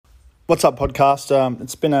What's up, podcast?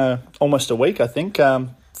 It's been almost a week, I think.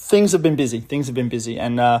 Things have been busy.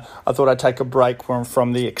 And I thought I'd take a break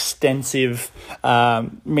from the extensive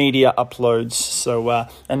media uploads. So,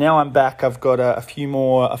 and now I'm back. I've got a few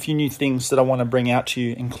new things that I want to bring out to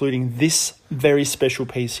you, including this very special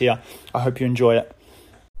piece here. I hope you enjoy it.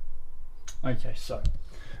 Okay, so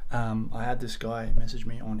I had this guy message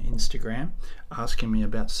me on Instagram asking me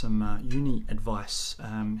about some uni advice.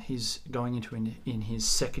 He's going in his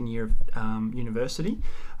second year of university.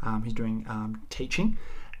 He's doing teaching,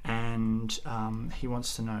 and he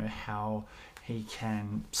wants to know how he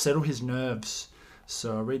can settle his nerves.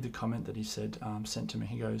 So I read the comment that he said sent to me.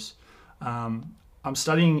 He goes, I'm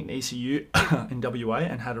studying ECU in WA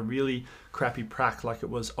and had a really crappy prac, like it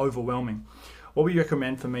was overwhelming. What would you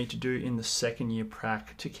recommend for me to do in the second year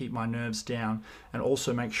prac to keep my nerves down and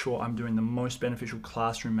also make sure I'm doing the most beneficial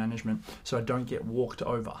classroom management so I don't get walked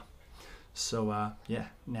over? So yeah,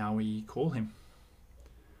 now we call him.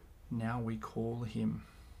 Let's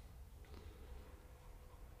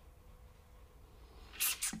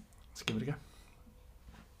give it a go.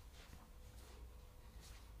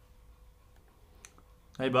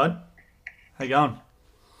 Hey bud, how you going?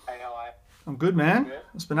 Hey, how are you? I'm good, man. Good.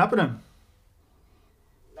 What's been happening?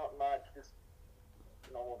 Not much, just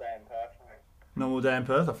normal day in Perth. Normal day in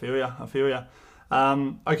Perth. I feel ya.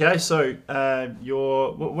 Okay, so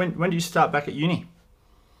when do you start back at uni?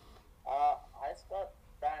 I start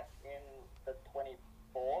back in the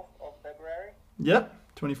 24th of February. Yep,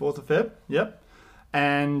 24th of Feb. Yep.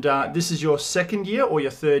 And this is your second year or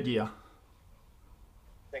your third year?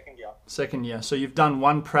 Second year. Second year. So you've done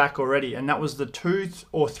one prac already, and that was the 2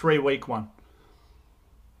 or 3 week one.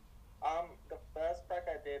 The first prac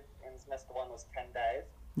I did in semester 1 was 10 days.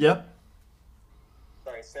 Yep.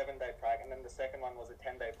 Sorry, 7-day prac, and then the second one was a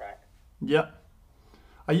 10-day prac. Yep.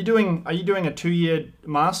 Are you doing a 2-year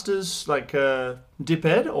masters, like dip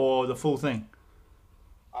ed, or the full thing?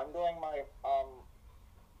 I'm doing my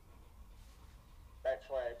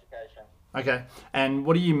bachelor education. Okay. And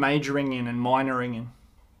what are you majoring in and minoring in?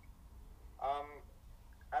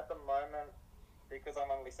 At the moment, because I'm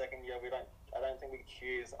only second year, I don't think we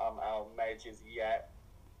choose our majors yet.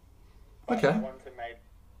 But Okay. I want to make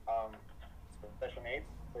special needs,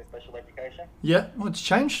 for special education. Yeah, well, it's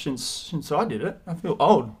changed since I did it. I feel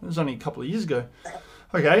old. It was only a couple of years ago.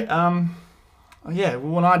 Okay. Yeah.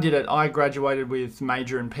 Well, when I did it, I graduated with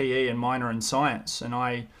major in PE and minor in science, and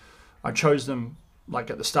I chose them like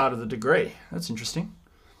at the start of the degree. That's interesting.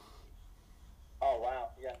 Oh wow,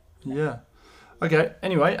 yeah. Yeah. Okay.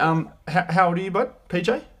 Anyway, how old are you, bud?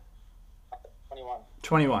 PJ? 21.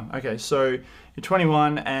 21. Okay, so you're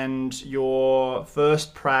 21, and your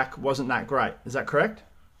first prac wasn't that great. Is that correct?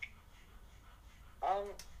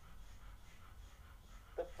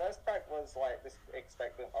 The first prac was like this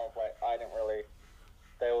expectant of like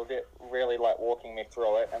they were really like walking me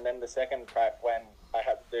through it, and then the second prac when I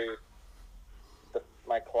had to do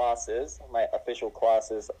my classes, my official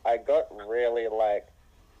classes, I got really like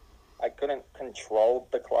I couldn't control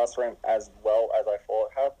the classroom as well as I thought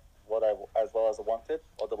as well as I wanted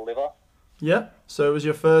or deliver. Yeah. So it was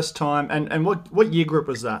your first time, and what year group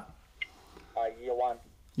was that? Year 1.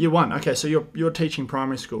 Year 1. Okay, so you're teaching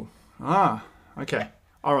primary school. Ah, okay.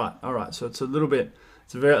 All right. So it's a little bit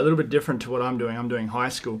different to what I'm doing. I'm doing high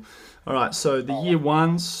school. All right. So the year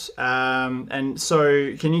 1s, and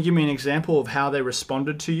so can you give me an example of how they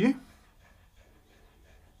responded to you?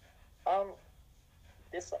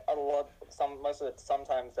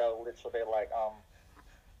 Sometimes they'll literally be like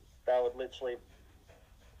they would literally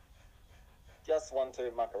just want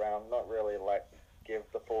to muck around, not really like give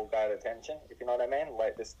the full guide attention, if you know what I mean,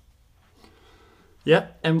 like this. Yeah,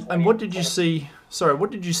 and what did you see? Sorry,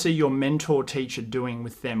 what did you see your mentor teacher doing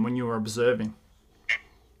with them when you were observing?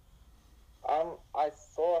 I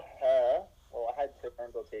saw her. Well, I had 2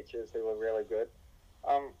 mentor teachers who were really good.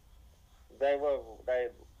 They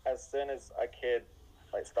as soon as a kid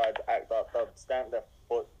like started to act up, they'd stamp their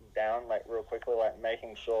foot down like real quickly, like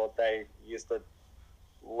making sure they used the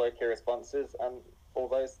low key responses and all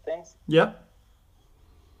those things. Yeah.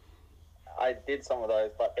 I did some of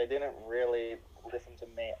those, but they didn't really listen to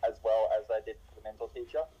me as well as I did the mentor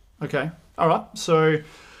teacher. Okay. All right. So,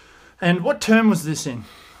 and what term was this in?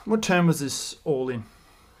 What term was this all in?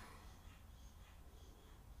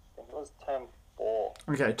 I think it was term 4.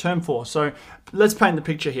 Okay, term 4. So let's paint the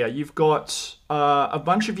picture here. You've got a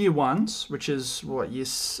bunch of year 1s, which is what 6,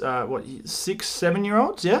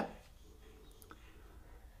 7-year-olds, yeah?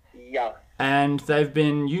 Yeah. And they've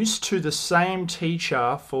been used to the same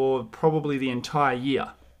teacher for probably the entire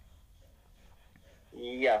year.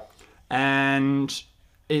 Yeah. And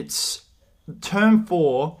it's term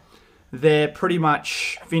 4, they're pretty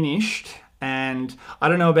much finished. And I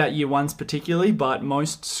don't know about year ones particularly, but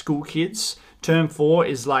most school kids, term 4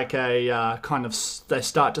 is like a they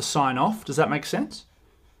start to sign off. Does that make sense?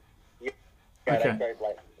 Yeah, Okay.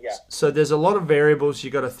 yeah. So there's a lot of variables you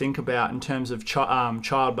got to think about in terms of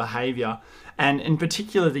child behaviour, and in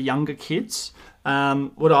particular the younger kids.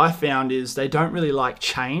 What I found is they don't really like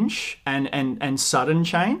change and sudden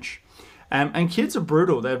change, and kids are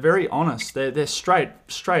brutal. They're very honest. They're straight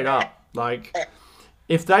up. Like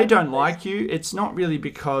if they don't like you, it's not really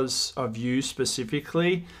because of you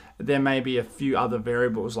specifically. There may be a few other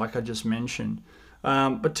variables like I just mentioned.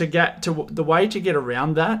 But the way to get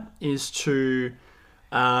around that is to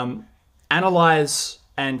analyze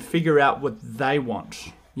and figure out what they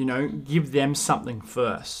want. Give them something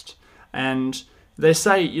first. And they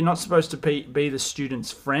say you're not supposed to be the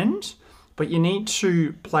student's friend, but you need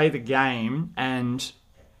to play the game and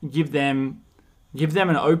give them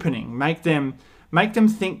an opening. Make them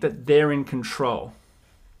think that they're in control.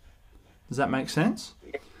 Does that make sense?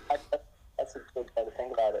 Yeah, that's a good way to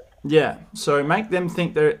think about it. Yeah. So make them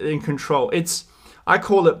think they're in control. I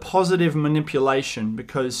call it positive manipulation,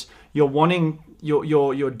 because you're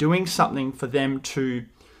doing something for them to.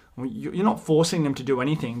 You're not forcing them to do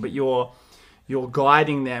anything, but you're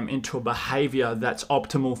guiding them into a behavior that's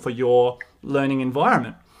optimal for your learning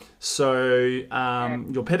environment. So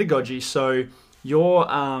your pedagogy. So you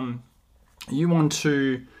want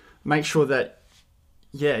to make sure that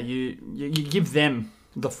you give them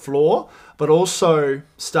the floor, but also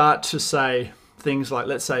start to say things like,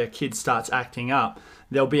 let's say a kid starts acting up,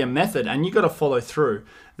 there'll be a method and you got to follow through.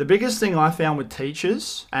 The biggest thing I found with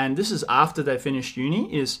teachers, and this is after they finished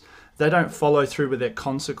uni, is they don't follow through with their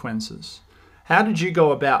consequences. How did you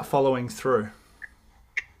go about following through?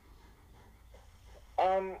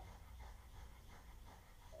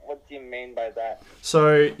 What do you mean by that?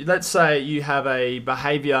 So let's say you have a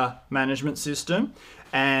behavior management system,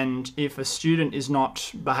 and if a student is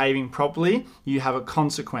not behaving properly, you have a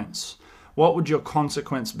consequence. What would your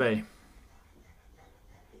consequence be?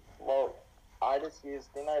 Well, I just used,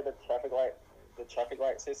 the traffic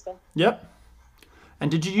light system. Yep.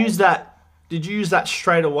 And did you use that? Did you use that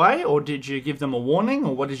straight away, or did you give them a warning,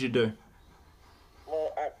 or what did you do?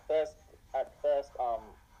 Well, at first,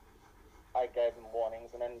 I gave them warnings,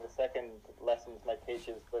 and then the second lessons, my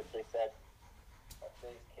teachers literally said,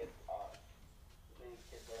 "These kids are in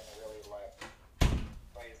a really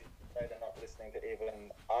crazy. They're not listening to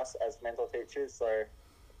even us as mental teachers. So,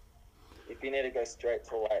 if you need to go straight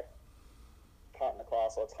to part in the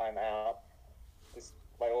class or time out, this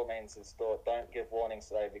by all means is thought. Don't give warnings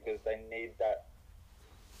today because they need that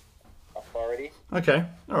authority." Okay,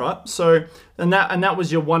 all right. So, and that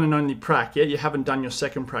was your one and only prac, yeah? You haven't done your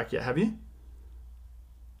second prac yet, have you?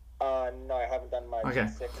 No, I haven't done my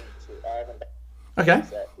second two. I haven't done Okay,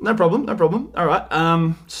 no problem. All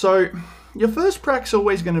right. So your first prac's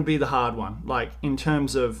always going to be the hard one, like in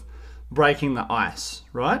terms of breaking the ice,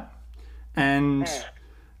 right? And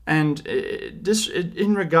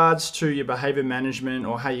in regards to your behavior management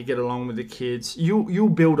or how you get along with the kids, you'll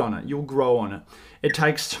build on it, you'll grow on it. It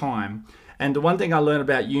takes time. And the one thing I learned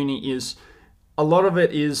about uni is a lot of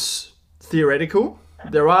it is theoretical.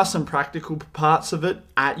 There are some practical parts of it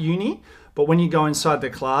at uni, but when you go inside the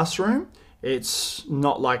classroom, it's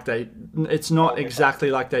not exactly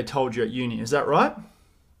like they told you at uni. Is that right?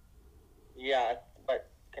 Yeah, but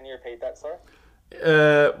can you repeat that, sorry?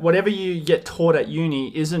 Whatever you get taught at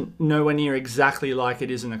uni isn't nowhere near exactly like it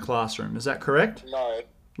is in a classroom. Is that correct? No.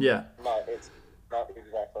 Yeah. No, it's not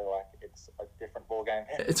exactly like it's a different ballgame.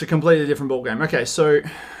 It's a completely different ballgame. Okay, so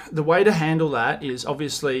the way to handle that is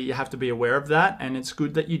obviously you have to be aware of that, and it's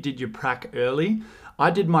good that you did your prac early. I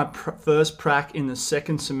did my first prac in the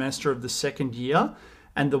second semester of the second year,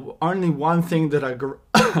 and the only one thing that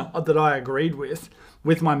I agreed with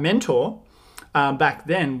my mentor back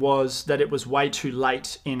then was that it was way too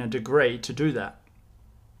late in a degree to do that.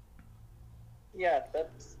 Yeah,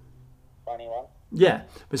 that's a funny one. Yeah,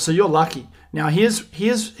 but so you're lucky. Now here's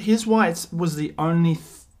why it was the only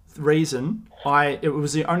reason it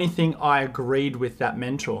was the only thing I agreed with that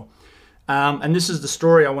mentor. And this is the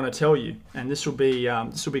story I want to tell you, and this will be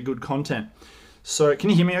good content. So can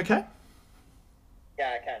you hear me okay?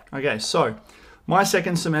 Yeah, I can. Okay, so my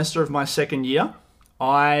second semester of my second year,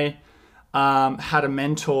 I had a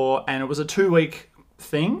mentor, and it was a 2-week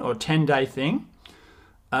thing or 10-day thing.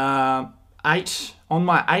 On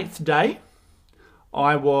my 8th day,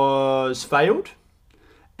 I was failed,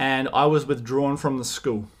 and I was withdrawn from the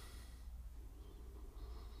school.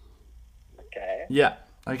 Okay. Yeah.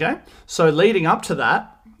 Okay. So leading up to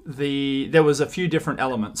that, there was a few different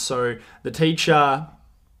elements. So the teacher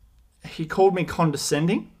he called me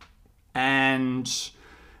condescending, and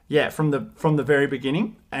yeah, from the very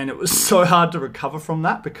beginning, and it was so hard to recover from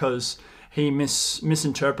that because he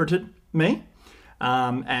misinterpreted me,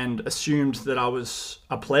 and assumed that I was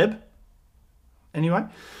a pleb. Anyway,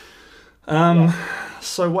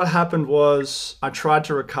 so what happened was I tried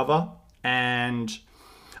to recover, and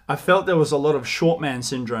I felt there was a lot of short man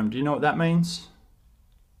syndrome. Do you know what that means?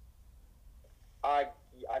 I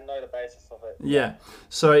know the basis of it. Yeah.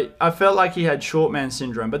 So I felt like he had short man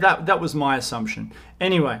syndrome, but that was my assumption.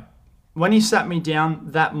 Anyway, when he sat me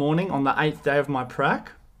down that morning on the 8th day of my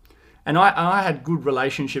prac, and I had good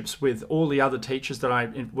relationships with all the other teachers that I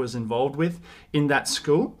was involved with in that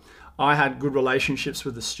school. I had good relationships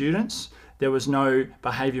with the students. There was no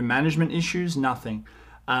behavior management issues, nothing.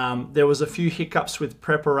 There was a few hiccups with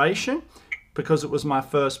preparation because it was my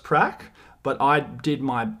first prac, but I did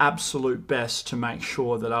my absolute best to make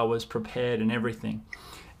sure that I was prepared and everything.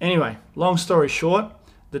 Anyway, long story short,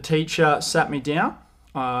 the teacher sat me down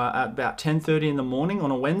at about 10:30 in the morning on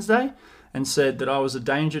a Wednesday and said that I was a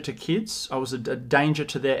danger to kids, I was a danger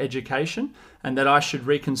to their education, and that I should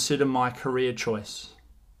reconsider my career choice.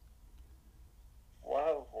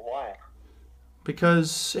 Wow, why?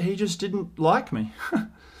 Because he just didn't like me. It's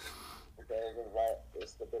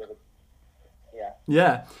a bit of a, yeah.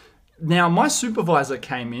 Yeah. Now, my supervisor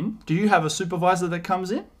came in. Do you have a supervisor that comes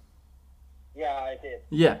in? Yeah, I did.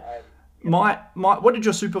 Yeah. What did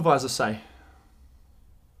your supervisor say?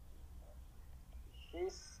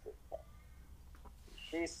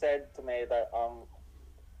 She said to me that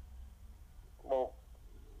well,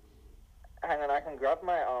 hang on, I can grab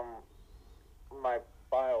my my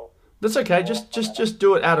file. That's okay. Just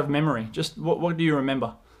do it out of memory. Just what do you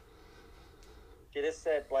remember? She just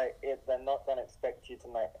said they're not gonna expect you to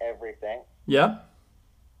know everything. Yeah.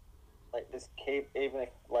 Like just keep, even if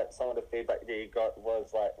some of the feedback that you got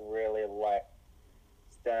was really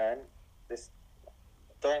stern, just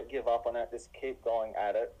don't give up on it. Just keep going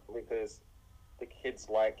at it because the kids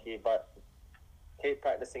like you, but keep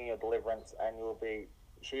practicing your deliverance and you'll be.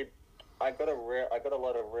 I got a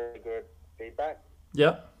lot of really good feedback.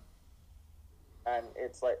 Yeah. And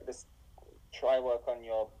it's just try work on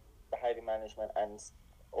your behavior management and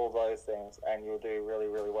all those things, and you'll do really,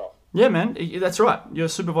 really well. Yeah, man, that's right. Your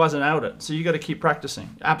supervisor nailed it. So you got to keep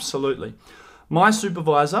practicing. Absolutely. My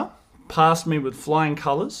supervisor passed me with flying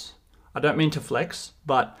colours. I don't mean to flex,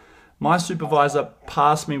 but my supervisor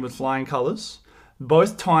passed me with flying colours.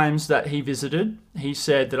 Both times that he visited, he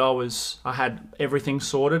said that I had everything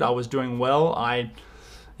sorted. I was doing well.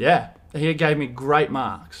 He gave me great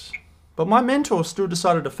marks. But my mentor still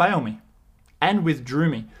decided to fail me and withdrew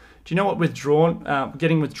me. Do you know what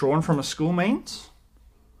getting withdrawn from a school means?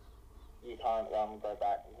 You can't go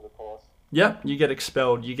back into the course. Yep, you get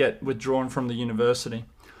expelled. You get withdrawn from the university.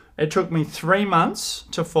 It took me 3 months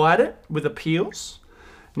to fight it with appeals.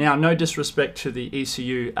 Now, no disrespect to the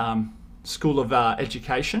ECU School of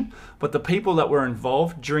Education, but the people that were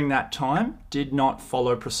involved during that time did not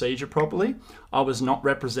follow procedure properly. I was not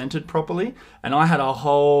represented properly, and I had a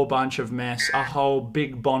whole bunch of mess, a whole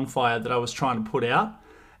big bonfire that I was trying to put out.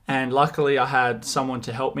 And luckily I had someone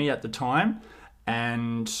to help me at the time,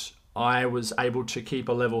 and I was able to keep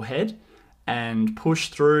a level head and push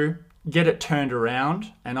through, get it turned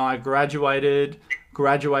around, and I graduated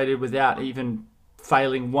without even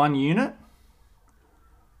failing one unit.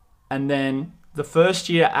 And then the first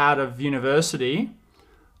year out of university,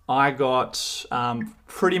 I got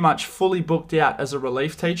pretty much fully booked out as a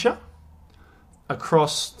relief teacher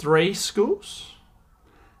across 3 schools.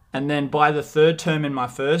 And then by the 3rd term in my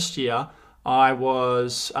first year, I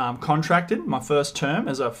was contracted my first term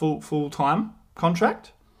as a full-time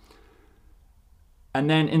contract. And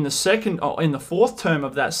then in the 4th term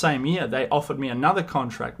of that same year, they offered me another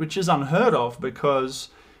contract, which is unheard of because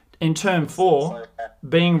in term 4,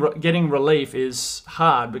 getting relief is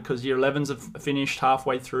hard because year 11s have finished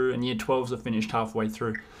halfway through and year 12s have finished halfway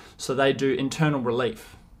through. So they do internal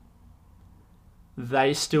relief.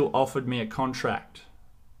 They still offered me a contract.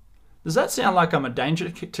 Does that sound like I'm a danger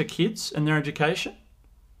to kids and their education?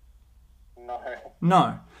 No.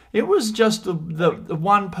 No. It was just the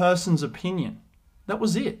one person's opinion. That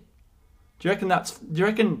was it. Do you reckon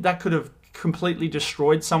that could have completely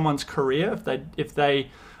destroyed someone's career if they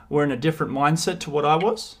were in a different mindset to what I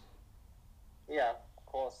was? Yeah, of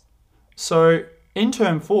course. So in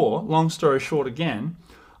term 4, long story short again,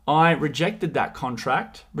 I rejected that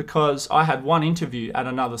contract because I had one interview at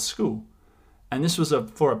another school. And this was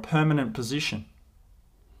for a permanent position.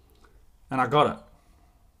 And I got it.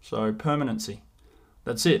 So permanency.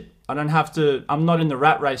 That's it. I'm not in the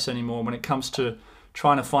rat race anymore when it comes to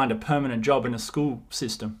trying to find a permanent job in a school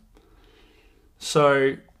system.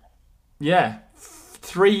 So, yeah,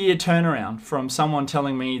 3-year turnaround from someone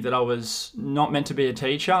telling me that I was not meant to be a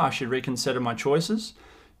teacher, I should reconsider my choices,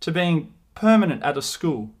 to being permanent at a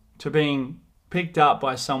school, to being picked up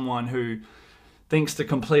by someone who thinks the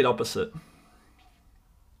complete opposite.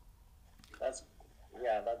 That's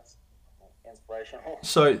inspirational.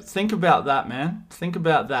 So think about that, man. Think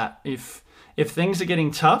about that. If things are getting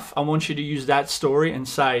tough, I want you to use that story and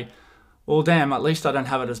say, well, damn, at least I don't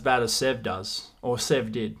have it as bad as Sev does, or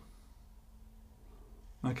Sev did.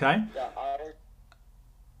 Okay? Yeah,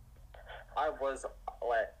 I was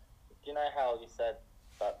like, do you know how you said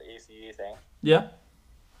about the ECU thing? Yeah?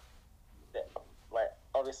 Yeah, like,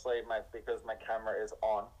 obviously, because my camera is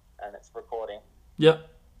on and it's recording. Yep.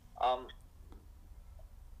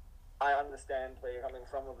 I understand where you're coming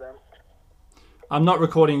from with them. I'm not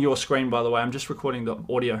recording your screen, by the way. I'm just recording the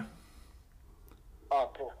audio.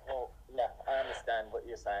 Oh, cool. Well, yeah, I understand what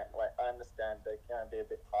you're saying. Like, I understand they can be a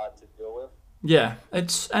bit hard to deal with. Yeah,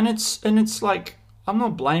 it's like, I'm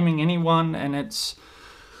not blaming anyone, and it's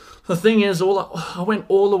the thing is, I went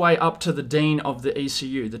all the way up to the dean of the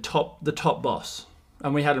ECU, the top boss,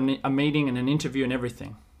 and we had a meeting and an interview and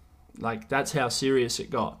everything. Like, that's how serious it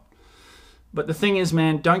got. But the thing is,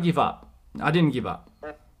 man, don't give up. I didn't give up.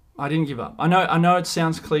 I didn't give up. I know it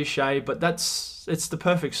sounds cliche, but it's the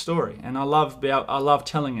perfect story, and I love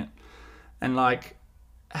telling it. And like,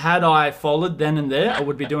 had I followed then and there, I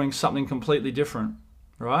would be doing something completely different,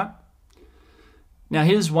 right? Now,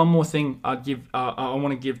 here's one more thing I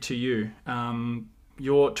want to give to you.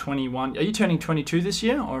 You're 21. Are you turning 22 this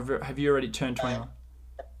year, or have you already turned 21?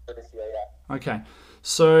 This year, yeah. Okay,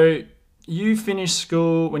 so you finished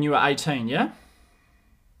school when you were 18, yeah?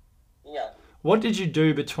 Yeah. What did you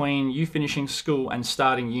do between you finishing school and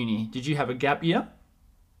starting uni? Did you have a gap year?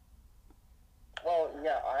 Well,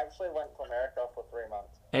 yeah, I actually went to America for 3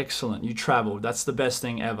 months. Excellent. You traveled. That's the best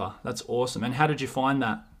thing ever. That's awesome. And how did you find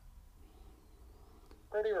that?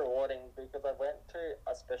 Pretty rewarding because I went to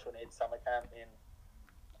a special needs summer camp in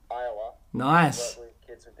Iowa. Nice. With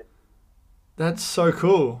kids with That's so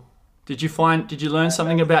cool. Did you learn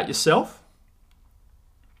something about yourself?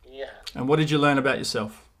 Yeah. And what did you learn about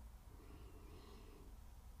yourself?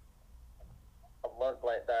 A lot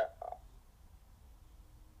like that.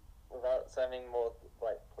 Without sounding more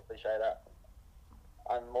like cliche, that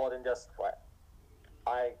I'm more than just like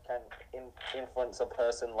I can influence a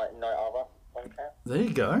person like no other one can. There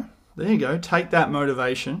you go. There you go. Take that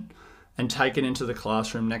motivation and take it into the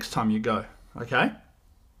classroom next time you go. Okay?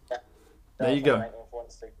 Yeah. There you go.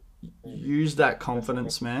 Use that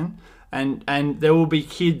confidence, man. And there will be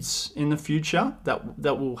kids in the future that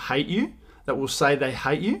will hate you, that will say they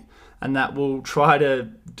hate you, and that will try to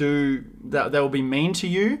that they will be mean to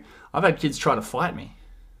you. I've had kids try to fight me.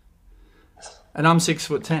 And I'm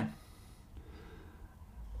 6'10".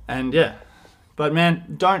 And yeah. But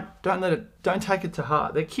man, don't take it to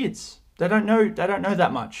heart. They're kids. They don't know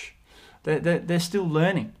that much. They're still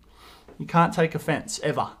learning. You can't take offense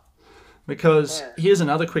ever. Because here's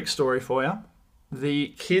another quick story for you. The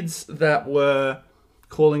kids that were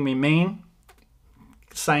calling me mean,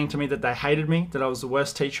 saying to me that they hated me, that I was the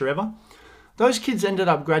worst teacher ever, those kids ended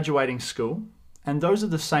up graduating school, and those are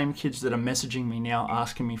the same kids that are messaging me now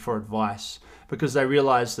asking me for advice because they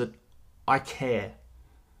realize that I care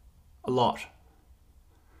a lot.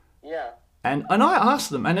 Yeah. And I ask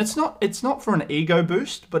them, and it's not for an ego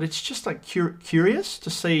boost, but it's just like curious to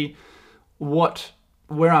see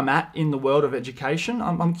where I'm at in the world of education.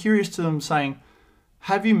 I'm curious to them, saying,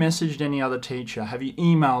 have you messaged any other teacher? Have you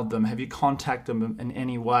emailed them? Have you contacted them in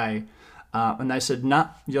any way? And they said, nah,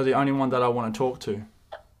 you're the only one that I want to talk to.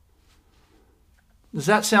 Does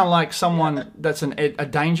that sound like someone that's a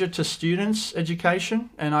danger to students' education?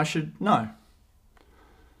 And I should know.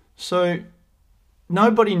 So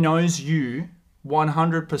nobody knows you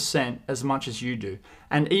 100% as much as you do.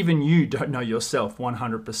 And even you don't know yourself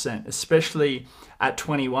 100%, especially at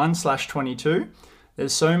 21/22.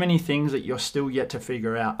 There's so many things that you're still yet to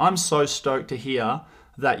figure out. I'm so stoked to hear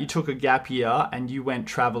that you took a gap year and you went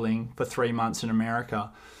traveling for 3 months in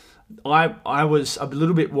America. I was a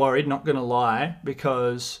little bit worried, not going to lie,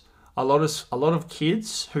 because a lot of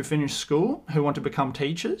kids who finish school, who want to become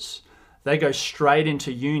teachers, they go straight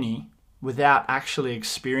into uni without actually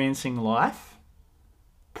experiencing life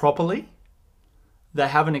properly. They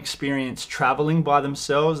haven't experienced traveling by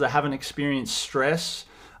themselves. They haven't experienced stress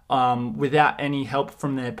without any help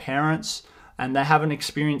from their parents, and they haven't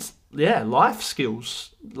experienced life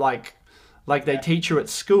skills like they teach you at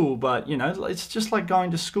school. But it's just like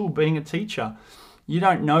going to school, being a teacher. You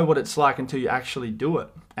don't know what it's like until you actually do it.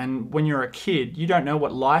 And when you're a kid, you don't know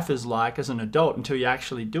what life is like as an adult until you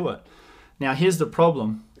actually do it. Now, here's the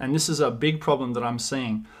problem, and this is a big problem that I'm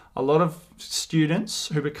seeing. A lot of students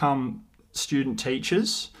who become student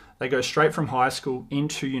teachers, they go straight from high school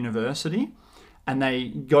into university, and they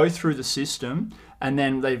go through the system, and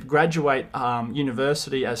then they graduate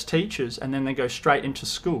university as teachers, and then they go straight into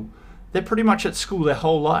school. They're pretty much at school their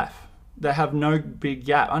whole life. They have no big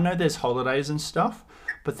gap. I know there's holidays and stuff,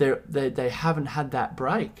 but they haven't had that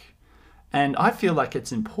break. And I feel like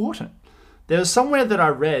it's important. There was somewhere that I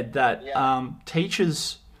read that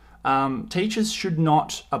teachers should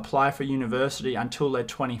not apply for university until they're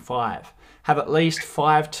 25. Have at least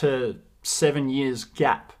 5 to 7 years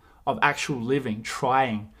gap of actual living,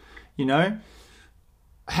 trying. You know,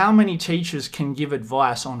 how many teachers can give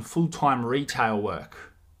advice on full-time retail work?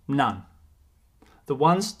 None. The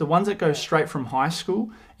ones that go straight from high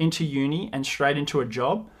school into uni and straight into a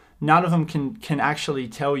job, none of them can actually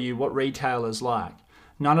tell you what retail is like.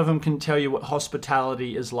 None of them can tell you what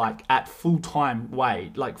hospitality is like at full-time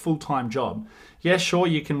like full-time job. Yeah, sure,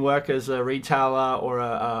 you can work as a retailer or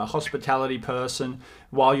a hospitality person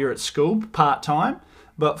while you're at school, part-time,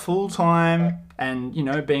 but full-time and, you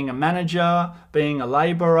know, being a manager, being a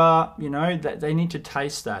laborer, you know, they need to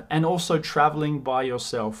taste that. And also traveling by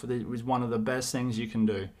yourself is one of the best things you can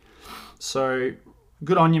do. So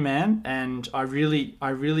good on you, man. And I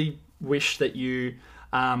really wish that you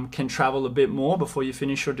can travel a bit more before you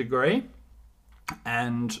finish your degree.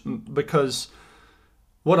 And because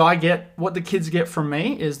what the kids get from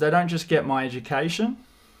me is they don't just get my education,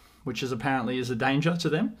 which is apparently a danger to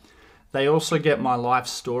them. They also get my life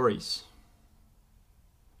stories.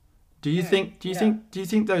 Do you think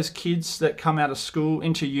those kids that come out of school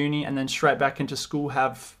into uni and then straight back into school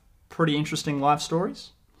have pretty interesting life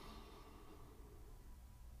stories?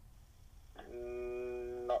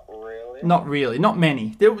 Not really, not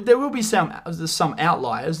many. There will be some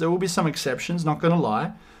outliers. There will be some exceptions. Not gonna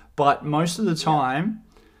lie, but most of the time,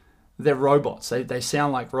 they're robots. They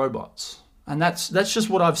sound like robots, and that's just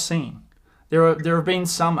what I've seen. There have been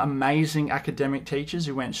some amazing academic teachers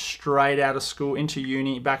who went straight out of school into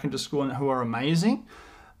uni, back into school, and who are amazing,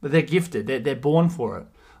 but they're gifted. They're born for it.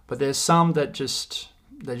 But there's some that just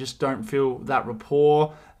don't feel that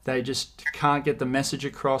rapport. They just can't get the message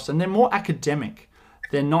across, and they're more academic.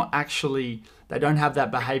 They're not actually, they don't have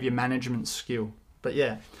that behavior management skill. But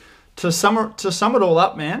yeah, to sum it all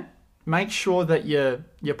up, man, make sure that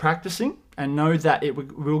you're practicing and know that it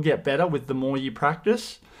will get better with the more you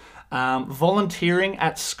practice. Volunteering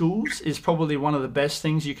at schools is probably one of the best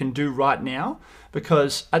things you can do right now,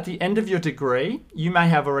 because at the end of your degree, you may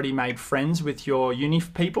have already made friends with your uni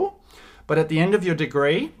people, but at the end of your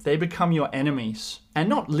degree, they become your enemies. And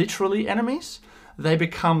not literally enemies. They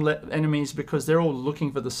become enemies because they're all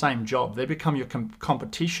looking for the same job. They become your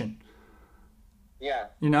competition. Yeah.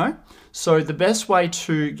 You know? So the best way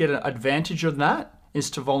to get an advantage of that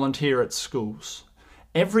is to volunteer at schools.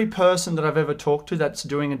 Every person that I've ever talked to that's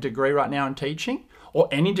doing a degree right now in teaching, or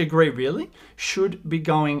any degree really, should be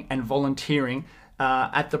going and volunteering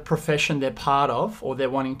at the profession they're part of or they're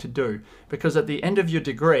wanting to do. Because at the end of your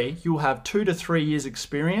degree, you'll have 2 to 3 years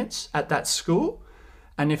experience at that school.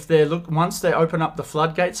 And if once they open up the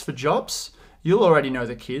floodgates for jobs, you'll already know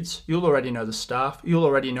the kids, you'll already know the staff, you'll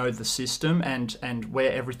already know the system and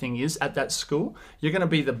where everything is at that school. You're going to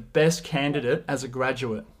be the best candidate as a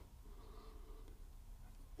graduate.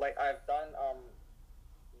 Like, I've done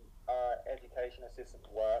education assistant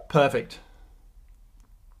work. Perfect.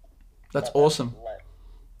 That's awesome.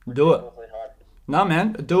 Do it. No,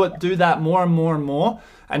 man, do that more and more and more,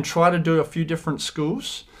 and try to do a few different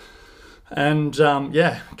schools. And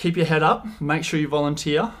yeah, keep your head up. Make sure you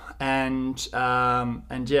volunteer, and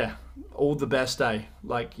yeah, all the best, eh?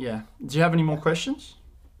 Like, yeah. Do you have any more questions?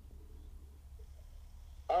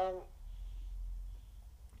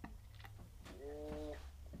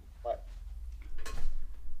 What?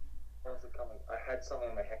 Where's it coming? I had something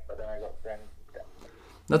in my head, but then I got brain.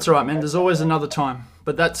 That's all right, man. There's always another time.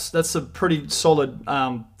 But that's a pretty solid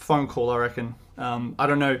phone call, I reckon. I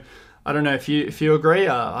don't know if you agree.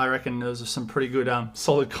 I reckon there's some pretty good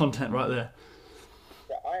solid content right there.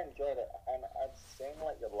 Yeah, I enjoyed it, and I've seen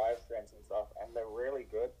like your live streams and stuff, and they're really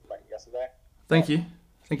good. Like yesterday. Thank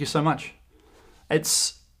you so much.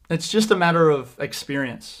 It's just a matter of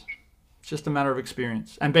experience. It's just a matter of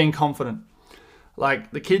experience and being confident.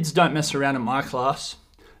 Like, the kids don't mess around in my class.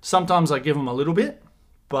 Sometimes I give them a little bit,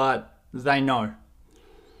 but they know.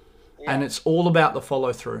 Yeah. And it's all about the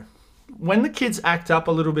follow through. When the kids act up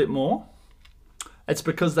a little bit more, it's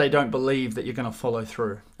because they don't believe that you're going to follow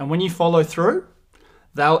through. And when you follow through,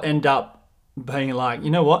 they'll end up being like,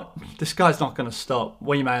 you know what? This guy's not going to stop.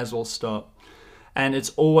 We may as well stop. And it's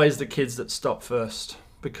always the kids that stop first,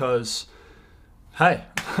 because hey,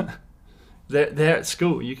 they're at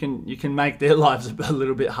school. You can make their lives a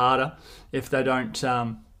little bit harder if they don't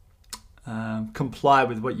comply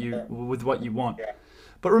with what you want. Yeah.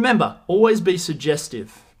 But remember, always be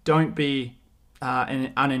suggestive. Don't be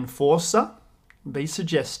an enforcer. Be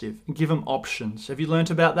suggestive. Give them options. Have you learnt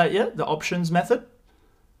about that yet? The options method?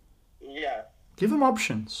 Yeah. Give them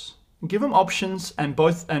options. Give them options, and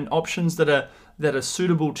options that are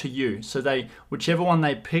suitable to you. So whichever one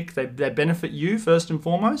they pick, they benefit you first and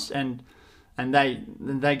foremost, and they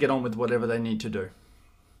get on with whatever they need to do.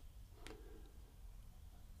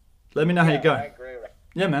 Let me know how you go. I agree with that.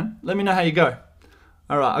 Yeah, man. Let me know how you go.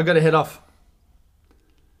 All right, I got to head off.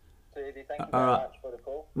 Thank you very much for the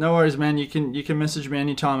call. No worries, man. You can message me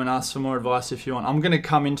anytime and ask for more advice if you want. I'm going to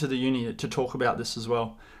come into the uni to talk about this as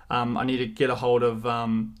well. I need to get a hold of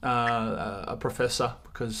a professor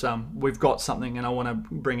because we've got something and I want to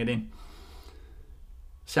bring it in.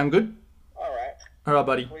 Sound good? All right. All right,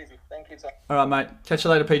 buddy. Easy. Thank you, sir. All right, mate. Catch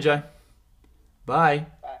you later, PJ. Bye.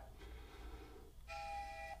 Bye.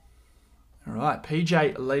 All right,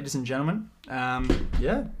 PJ, ladies and gentlemen.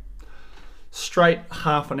 Yeah. Straight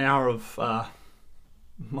half an hour of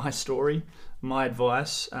my story, my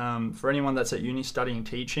advice for anyone that's at uni studying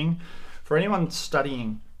teaching, for anyone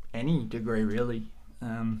studying any degree really.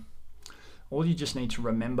 All you just need to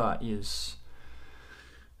remember is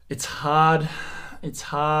it's hard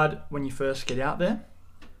when you first get out there,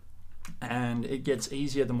 and it gets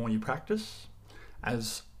easier the more you practice,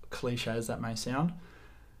 as cliche as that may sound.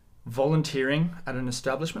 Volunteering at an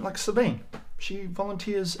establishment like Sabine, she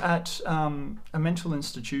volunteers at a mental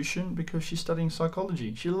institution because she's studying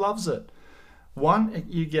psychology. She loves it. One,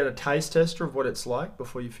 you get a taste tester of what it's like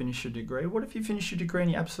before you finish your degree. What if you finish your degree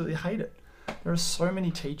and you absolutely hate it? There are so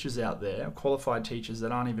many teachers out there, qualified teachers,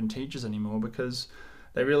 that aren't even teachers anymore because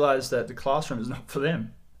they realize that the classroom is not for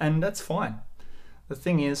them. And that's fine. The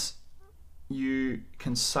thing is, you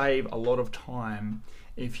can save a lot of time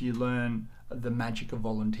if you learn the magic of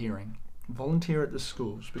volunteering. Volunteer at the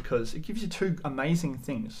schools because it gives you two amazing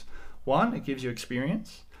things. One, it gives you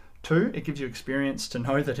experience. Two, it gives you experience to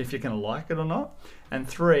know that if you're going to like it or not. And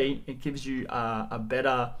three, it gives you a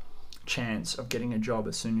better chance of getting a job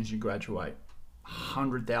as soon as you graduate.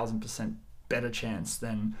 100,000% better chance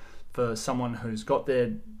than for someone who's got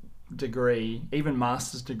their degree, even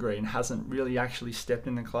master's degree, and hasn't really actually stepped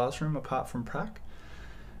in the classroom apart from prac.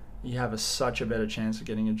 You have such a better chance of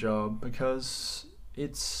getting a job because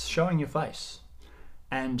it's showing your face.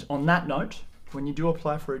 And on that note, when you do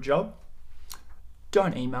apply for a job,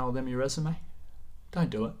 don't email them your resume. Don't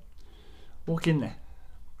do it. Walk in there,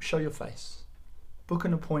 show your face, book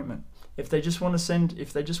an appointment. If they just want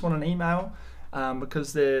an email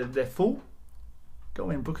because they're full, go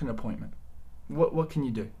in, book an appointment. What can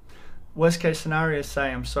you do? Worst case scenario,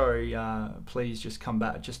 say, I'm sorry, please just come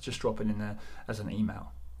back, just drop it in there as an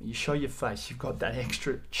email. You show your face, you've got that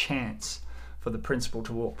extra chance for the principal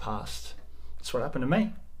to walk past. That's what happened to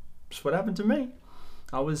me. That's what happened to me.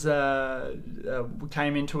 I was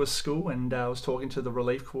came into a school and I was talking to the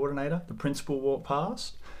relief coordinator. The principal walked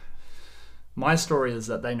past. My story is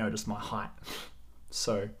that they noticed my height.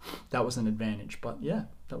 So that was an advantage. But yeah,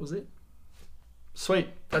 that was it. Sweet.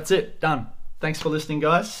 That's it. Done. Thanks for listening,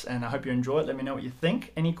 guys, and I hope you enjoy it. Let me know what you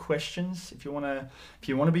think. Any questions? If you want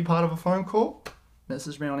to be part of a phone call,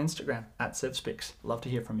 message me on Instagram @SevSpix. Love to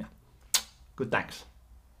hear from you. Good, thanks.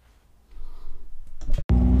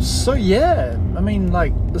 So yeah, I mean,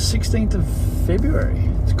 like the 16th of February.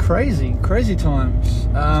 It's crazy times.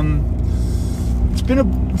 It's been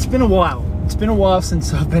a while. It's been a while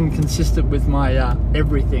since I've been consistent with my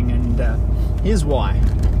everything, and here's why.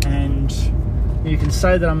 And you can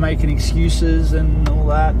say that I'm making excuses and all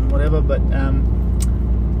that and whatever, but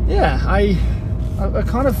yeah, I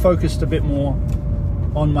kind of focused a bit more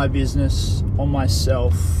on my business, on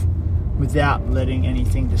myself, without letting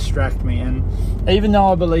anything distract me. And even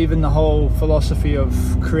though I believe in the whole philosophy of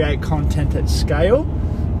create content at scale,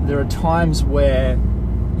 there are times where,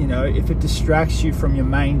 you know, if it distracts you from your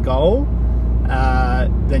main goal,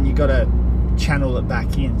 then you got to channel it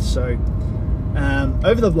back in. So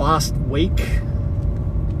over the last week,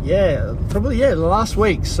 the last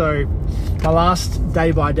week. So my last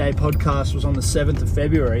day-by-day podcast was on the 7th of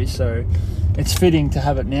February, so it's fitting to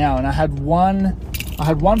have it now. And I had one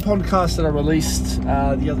podcast that I released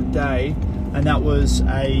the other day, and that was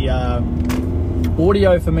a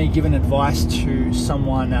audio for me giving advice to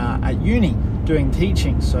someone at uni doing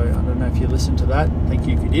teaching. So I don't know if you listened to that. Thank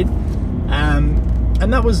you if you did.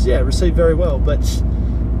 And that was received very well. But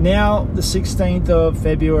now the 16th of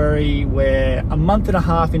February, we're a month and a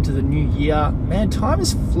half into the new year. Man, time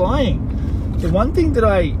is flying. The one thing that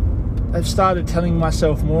I I've started telling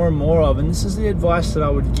myself more and more of, and this is the advice that I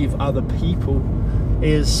would give other people,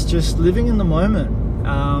 is just living in the moment.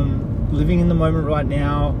 Living in the moment right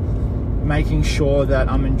now, making sure that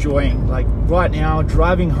I'm enjoying. Like right now,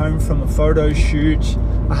 driving home from a photo shoot,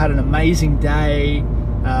 I had an amazing day.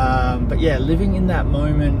 But yeah, living in that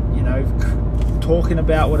moment, you know, talking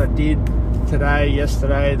about what I did today,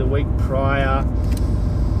 yesterday, the week prior.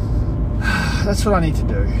 That's what I need to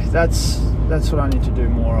do. That's what I need to do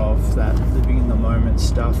more of, that living in the moment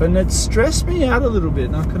stuff. And it stressed me out a little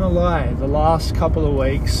bit, not gonna lie. The last couple of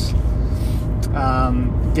weeks,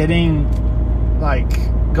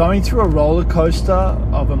 going through a roller coaster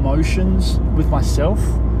of emotions with myself.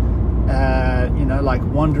 You know, like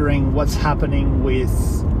wondering what's happening with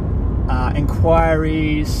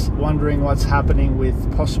inquiries, wondering what's happening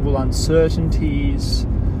with possible uncertainties,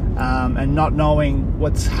 and not knowing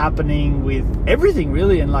what's happening with everything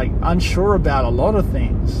really, and like unsure about a lot of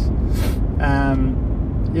things.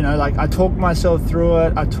 You know, like I talk myself through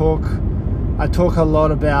it. I talk a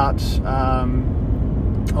lot about,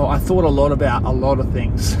 I thought a lot about a lot of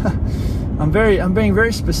things. I'm being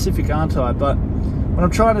very specific, aren't I? But what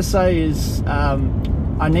I'm trying to say is,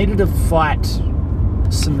 I needed to fight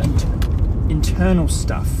some internal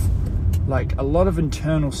stuff, like a lot of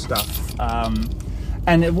internal stuff.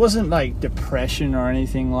 And it wasn't like depression or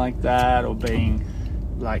anything like that, or being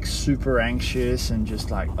like super anxious and just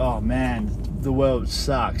like, oh man, the world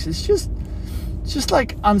sucks. It's just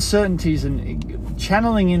like uncertainties and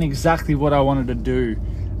channeling in exactly what I wanted to do.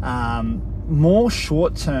 More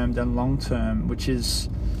short term than long term, which is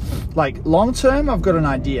like long term, I've got an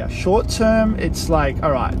idea. Short term, it's like,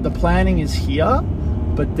 all right, the planning is here,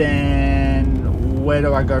 but then where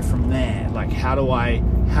do I go from there? Like, how do I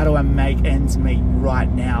make ends meet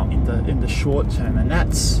right now in the short term? And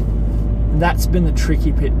that's been the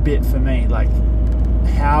tricky bit for me. Like,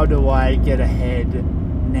 how do I get ahead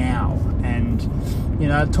now? And you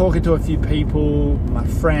know, talking to a few people, my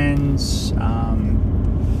friends,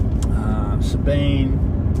 Sabine,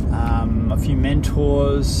 a few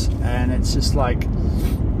mentors, and it's just like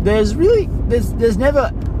there's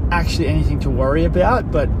never actually anything to worry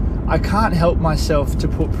about, but I can't help myself to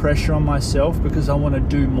put pressure on myself because I want to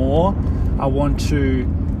do more. I want to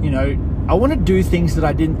do things that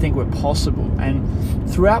I didn't think were possible. And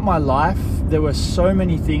throughout my life, there were so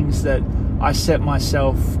many things that I set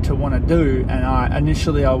myself to want to do, and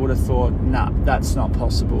initially I would have thought, nah, that's not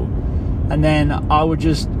possible. And then I would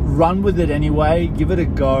just run with it anyway, give it a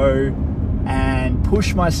go, and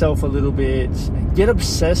push myself a little bit, get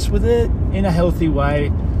obsessed with it in a healthy way,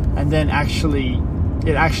 and then it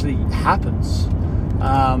actually happens.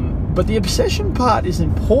 But the obsession part is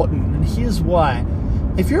important, and here's why.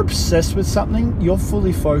 If you're obsessed with something, you're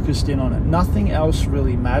fully focused in on it. Nothing else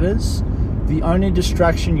really matters. The only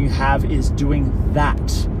distraction you have is doing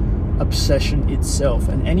that obsession itself.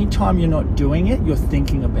 And anytime you're not doing it, you're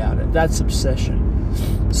thinking about it. That's obsession.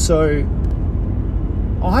 So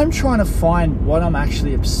I'm trying to find what I'm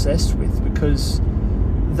actually obsessed with, because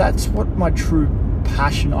that's what my true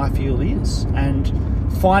passion, I feel, is. And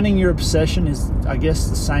finding your obsession is, I guess,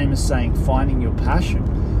 the same as saying finding your passion.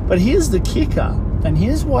 But here's the kicker, and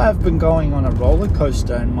here's why I've been going on a roller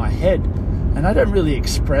coaster in my head. And I don't really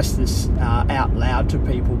express this out loud to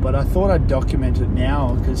people, but I thought I'd document it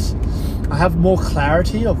now because I have more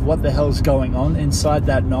clarity of what the hell's going on inside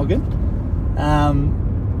that noggin.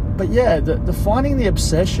 But yeah, the finding the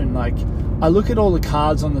obsession, like I look at all the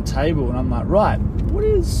cards on the table and I'm like, right, what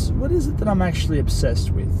is it that I'm actually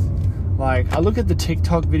obsessed with? Like I look at the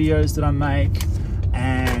TikTok videos that I make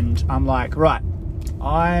and I'm like, right,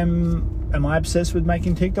 am I obsessed with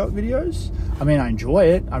making TikTok videos? I mean, I enjoy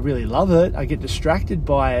it. I really love it. I get distracted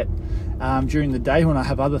by it during the day when I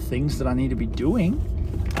have other things that I need to be doing.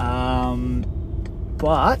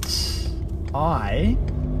 But I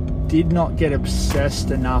did not get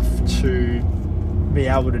obsessed enough to be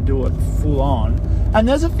able to do it full on. And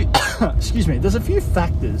there's a few, there's a few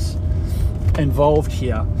factors involved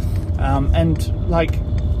here. And like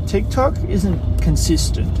TikTok isn't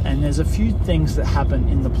consistent, and there's a few things that happen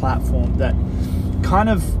in the platform that kind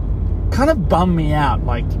of bum me out.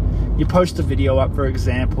 Like you post a video up, for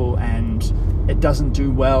example, and it doesn't do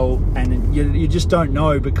well, and you just don't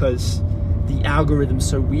know because the algorithm's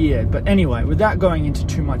so weird. But anyway, without going into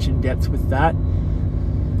too much in depth with that,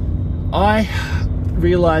 I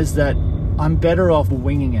realized that I'm better off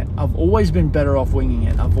winging it. I've always been better off winging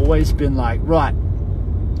it. I've always been like, right,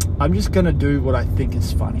 I'm just gonna do what I think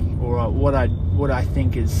is funny, or what I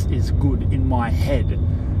think is good in my head,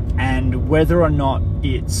 and whether or not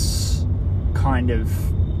it's kind of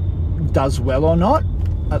does well or not,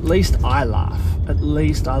 at least I laugh.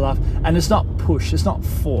 And it's not pushed, it's not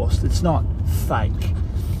forced, it's not fake.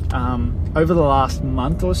 Over the last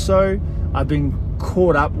month or so, I've been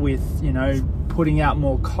caught up with, putting out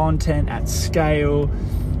more content at scale,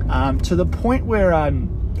 to the point where I'm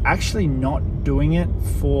actually not doing it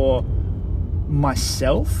for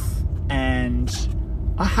myself, and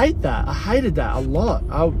I hate that. I hated that a lot.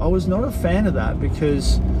 I was not a fan of that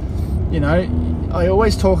because, I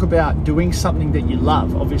always talk about doing something that you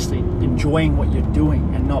love, obviously enjoying what you're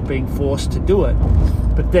doing and not being forced to do it.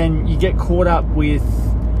 But then you get caught up with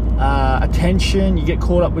attention, you get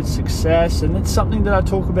caught up with success, and it's something that I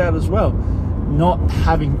talk about as well. Not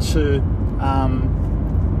having to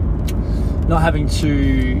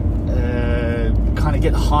kind of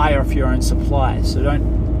get higher off your own supply. So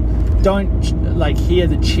don't like hear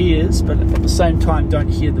the cheers, but at the same time don't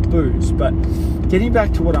hear the boos. But getting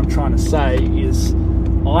back to what I'm trying to say is,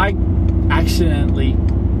 I I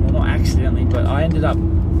ended up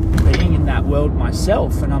being in that world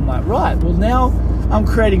myself, and I'm like, right, well now I'm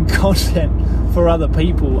creating content for other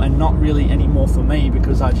people and not really anymore for me,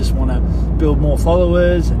 because I just want to build more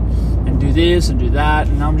followers and do this and do that.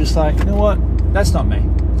 And I'm just like, you know what, that's not me.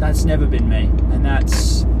 That's never been me, and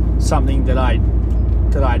that's something that I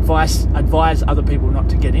advise other people not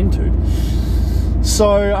to get into. So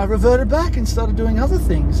I reverted back and started doing other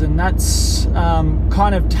things, and that's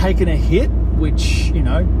kind of taken a hit, which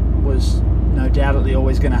was no doubtedly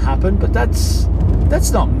always going to happen. But that's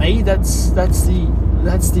not me. That's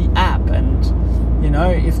the app, and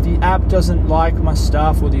if the app doesn't like my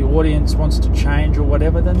stuff, or the audience wants to change or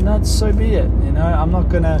whatever, then that's so be it. I'm not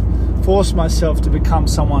going to force myself to become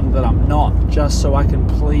someone that I'm not, just so I can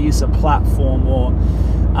please a platform or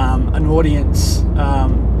an audience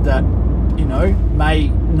that may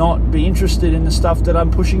not be interested in the stuff that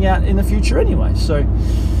I'm pushing out in the future anyway. So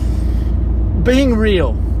being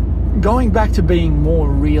real, going back to being more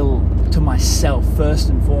real to myself first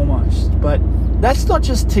and foremost. But that's not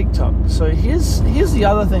just TikTok. So here's the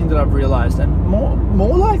other thing that I've realized, and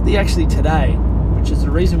more likely actually today, which is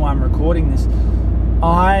the reason why I'm recording this.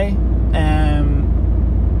 I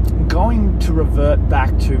am going to revert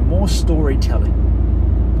back to more storytelling,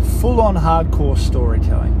 full-on hardcore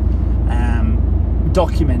storytelling,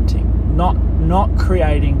 documenting, not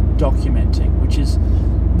creating, documenting, which is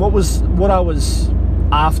what I was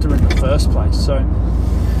after in the first place. So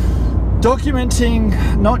documenting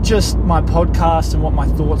not just my podcast and what my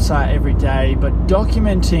thoughts are every day, but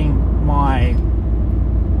documenting my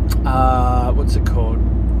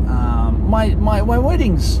my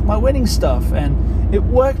wedding stuff. And it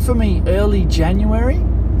worked for me early January,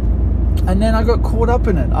 and then I got caught up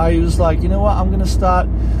in it. I was like, you know what, I'm going to start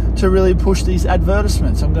to really push these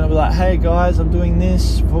advertisements. I'm going to be like, hey guys, I'm doing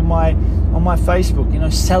this on my Facebook,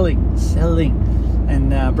 selling.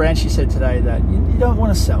 And Branchy said today that you don't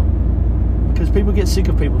want to sell, because people get sick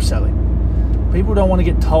of people selling. People don't want to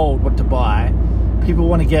get told what to buy. People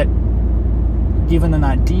want to get given an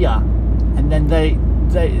idea, and then the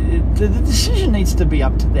decision needs to be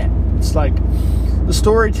up to them. It's like the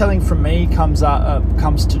storytelling from me comes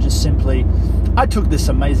to just simply, I took this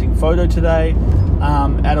amazing photo today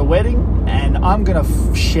at a wedding, and I'm going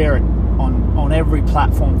to share it on every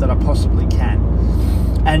platform that I possibly can.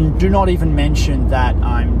 And do not even mention that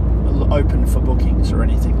I'm open for bookings or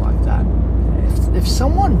anything like that. If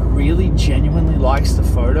someone really genuinely likes the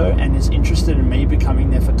photo and is interested in me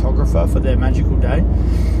becoming their photographer for their magical day,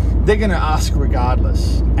 they're going to ask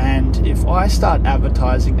regardless. And if I start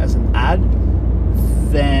advertising as an ad,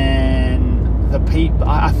 then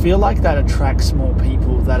I feel like that attracts more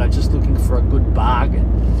people that are just looking for a good bargain.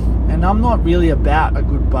 And I'm not really about a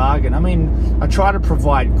good bargain. I mean, I try to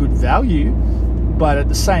provide good value, but at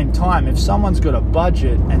the same time, if someone's got a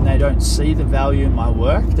budget and they don't see the value in my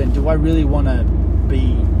work, then do I really want to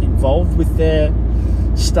be involved with their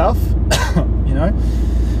stuff?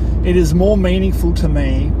 It is more meaningful to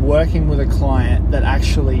me working with a client that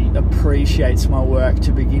actually appreciates my work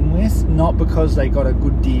to begin with, not because they got a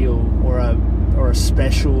good deal or a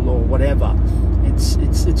special or whatever.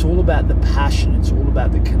 It's all about the passion. It's all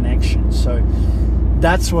about the connection. So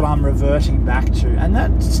that's what I'm reverting back to, and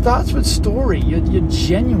that starts with story. You're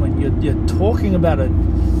genuine. You're talking about it.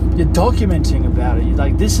 You're documenting about it. You're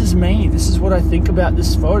like, this is me. This is what I think about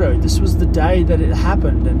this photo. This was the day that it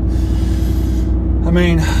happened. And I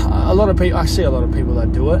mean, I see a lot of people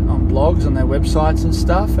that do it on blogs, on their websites and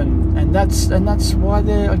stuff, and that's why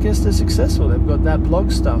they're successful. They've got that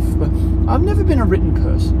blog stuff. But I've never been a written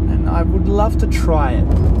person, and I would love to try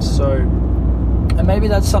it. So And maybe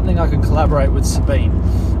that's something I could collaborate with Sabine.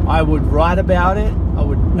 I would write about it. I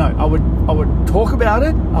would talk about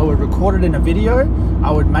it. I would record it in a video.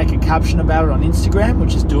 I would make a caption about it on Instagram,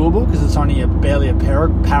 which is doable because it's only barely a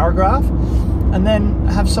paragraph. And then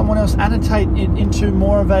have someone else annotate it into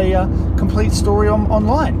more of a complete story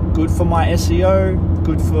online. Good for my SEO,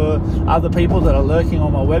 good for other people that are lurking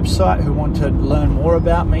on my website who want to learn more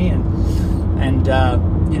about me and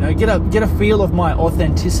get a feel of my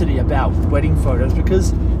authenticity about wedding photos,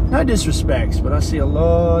 because no disrespect, but I see a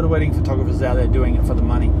lot of wedding photographers out there doing it for the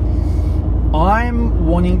money. I'm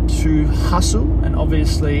wanting to hustle, and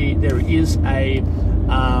obviously there is a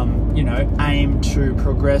aim to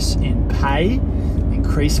progress in pay,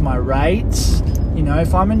 increase my rates.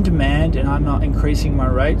 If I'm in demand and I'm not increasing my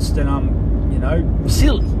rates, then I'm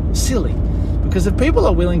silly. Because if people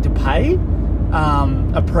are willing to pay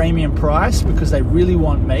a premium price because they really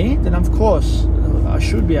want me, then of course I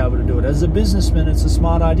should be able to do it. As a businessman, it's a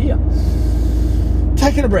smart idea.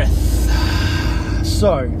 Taking a breath.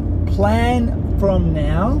 So, plan from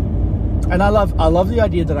now. And I love the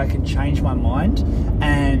idea that I can change my mind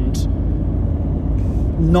and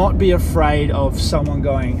not be afraid of someone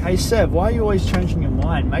going, "Hey Seb, why are you always changing your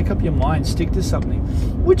mind? Make up your mind, stick to something."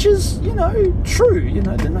 Which is, true.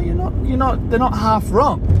 They're not half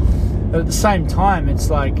wrong. But at the same time, it's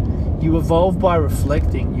like you evolve by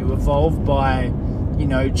reflecting. You evolve by,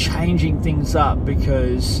 changing things up,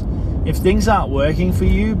 because if things aren't working for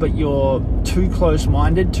you, but you're too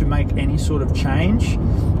close-minded to make any sort of change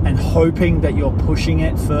and hoping that you're pushing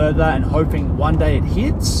it further and hoping one day it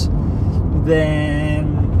hits,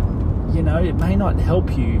 then, it may not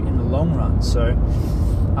help you in the long run. So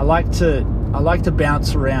I like to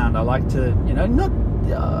bounce around. I like to,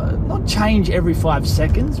 not change every 5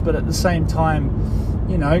 seconds, but at the same time,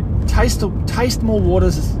 taste more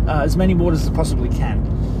waters, as many waters as I possibly can.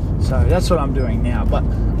 So that's what I'm doing now. But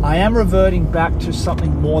I am reverting back to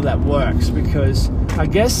something more that works, because I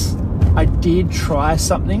guess I did try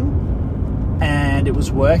something and it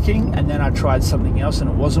was working, and then I tried something else and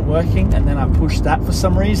it wasn't working, and then I pushed that for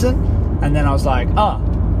some reason, and then I was like, well,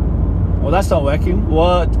 that's not working.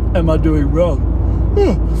 What am I doing wrong?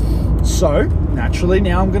 So naturally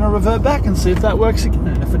now I'm going to revert back and see if that works again.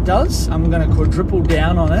 And if it does, I'm going to quadruple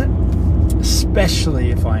down on it,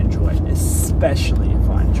 especially if I enjoy it. And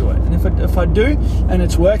if I do and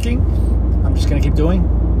it's working, I'm just going to keep doing,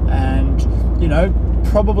 and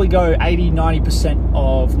probably go 80-90%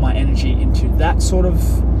 of my energy into that sort of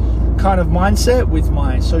kind of mindset with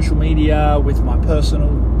my social media, with my personal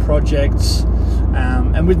projects,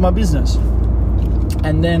 and with my business.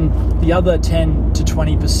 And then the other 10 to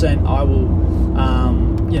 20% I will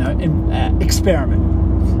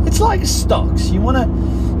experiment. It's like stocks. You want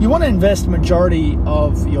to invest majority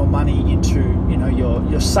of your money into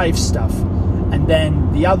your safe stuff, and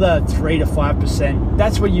then the other 3 to 5%,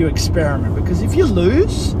 that's where you experiment. Because if you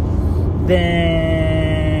lose,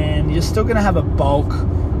 then you're still going to have a bulk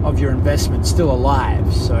of your investment still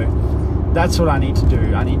alive. So that's what I need to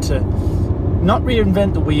do. I need to not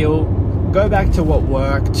reinvent the wheel, go back to what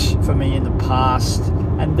worked for me in the past,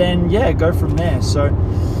 and then go from there. So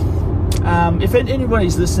if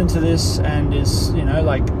anybody's listening to this and is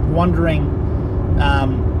wondering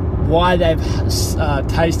why they've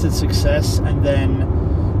tasted success and then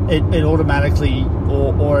it automatically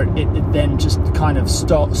or it then just kind of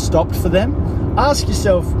stopped for them, ask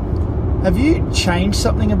yourself, have you changed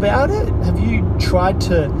something about it? Have you tried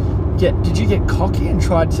to did you get cocky and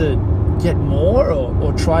tried to get more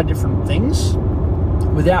or try different things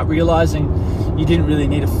without realizing you didn't really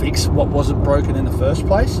need to fix what wasn't broken in the first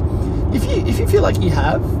place? If you feel like you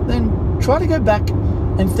have, then try to go back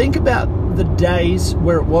and think about the days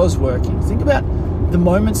where it was working. Think about the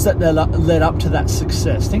moments that led up to that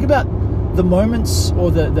success. Think about the moments or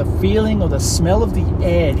the feeling or the smell of the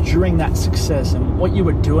air during that success and what you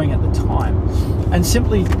were doing at the time, and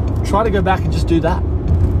simply try to go back and just do that.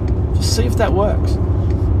 Just see if that works.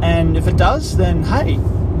 And if it does, then hey,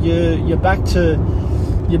 you're back to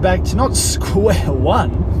not square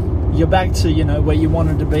one. You're back to where you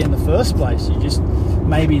wanted to be in the first place. You just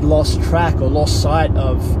maybe lost track or lost sight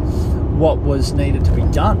of what was needed to be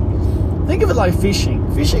done. Think of it like fishing.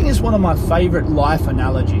 Fishing is one of my favorite life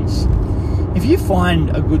analogies. If you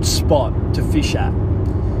find a good spot to fish at,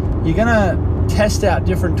 you're gonna test out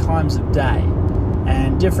different times of day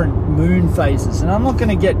and different moon phases. And I'm not going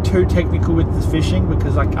to get too technical with the fishing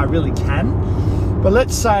because I really can. But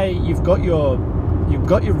let's say you've got your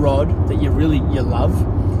rod that you love,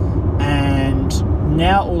 and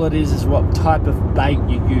now all it is what type of bait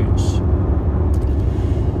you use.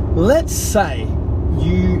 Let's say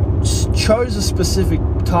you chose a specific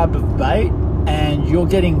type of bait and you're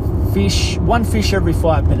getting one fish every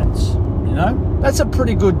 5 minutes. You know, that's a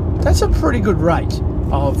pretty good rate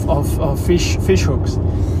of fish hooks.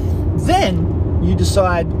 Then you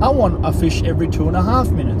decide, I want a fish every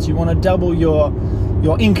 2.5 minutes. You want to double your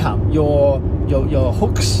income, your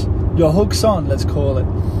hooks on, let's call it.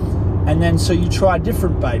 And then so you try a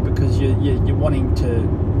different bait because you're wanting to,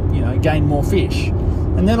 you know, gain more fish.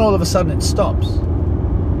 And then all of a sudden it stops.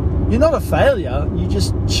 You're not a failure. You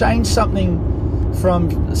just changed something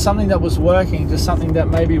from something that was working to something that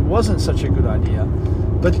maybe wasn't such a good idea.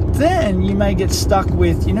 But then you may get stuck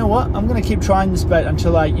with, you know what, I'm going to keep trying this bait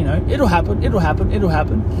until it'll happen.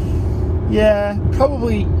 Yeah,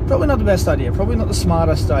 probably not the best idea, probably not the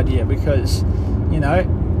smartest idea, because, you know,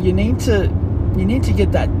 you need to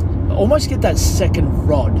get that second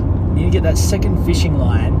rod. You need to get that second fishing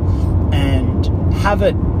line and have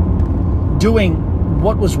it doing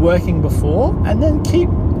what was working before, and then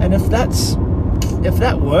if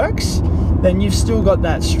that works, then you've still got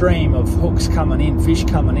that stream of hooks coming in, fish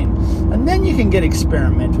coming in, and then you can get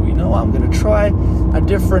experimental. You know what, I'm going to try a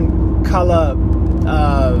different color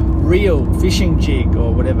reel, fishing jig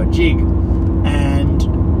or whatever, and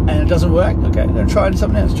it doesn't work. Okay, then try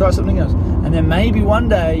something else, and then maybe one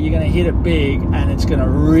day you're going to hit it big and it's going to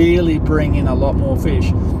really bring in a lot more fish,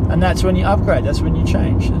 and that's when you upgrade, that's when you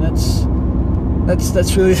change. And that's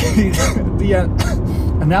really the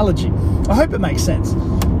analogy. I hope it makes sense.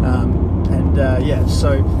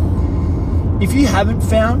 So if you haven't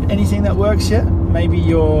found anything that works yet, maybe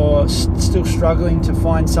you're still struggling to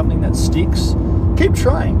find something that sticks, keep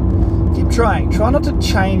trying. Try not to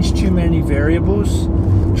change too many variables.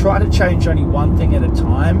 Try to change only one thing at a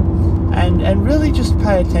time, and really just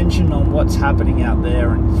pay attention on what's happening out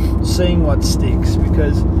there and seeing what sticks,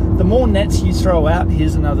 because the more nets you throw out,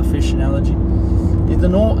 here's another fish analogy, the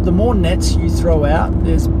more nets you throw out,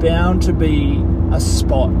 there's bound to be a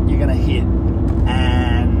spot you're going to hit,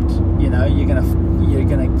 and you know you're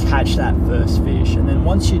going to catch that first fish. And then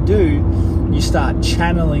once you do, you start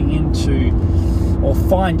channeling into or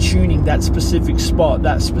fine-tuning that specific spot,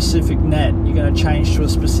 that specific net. You're going to change to a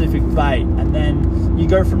specific bait, and then you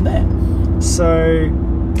go from there. So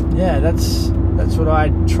yeah, that's what I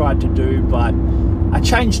tried to do, but I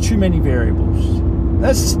changed too many variables.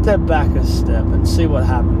 Let's step back a step and see what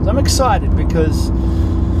happens. I'm excited because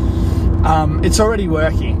it's already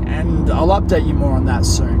working, and I'll update you more on that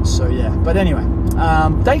soon. So yeah, but anyway,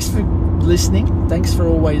 thanks for listening. Thanks for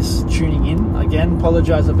always tuning in. Again,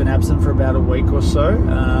 apologize, I've been absent for about a week or so.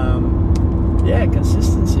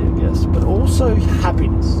 Consistency, I guess, but also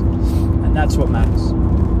happiness, and that's what matters.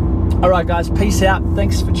 All right, guys, peace out.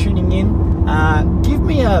 Thanks for tuning in. Give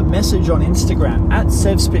me a message on Instagram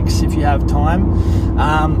 @sevspix if you have time.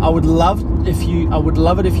 I would love it if you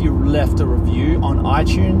left a review on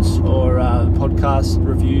iTunes or podcast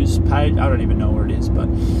reviews page. I don't even know where it is, but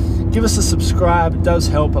give us a subscribe. It does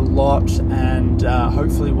help a lot, and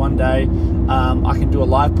hopefully one day I can do a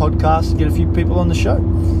live podcast and get a few people on the show.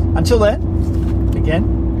 Until then,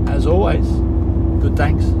 again, as always, good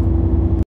thanks.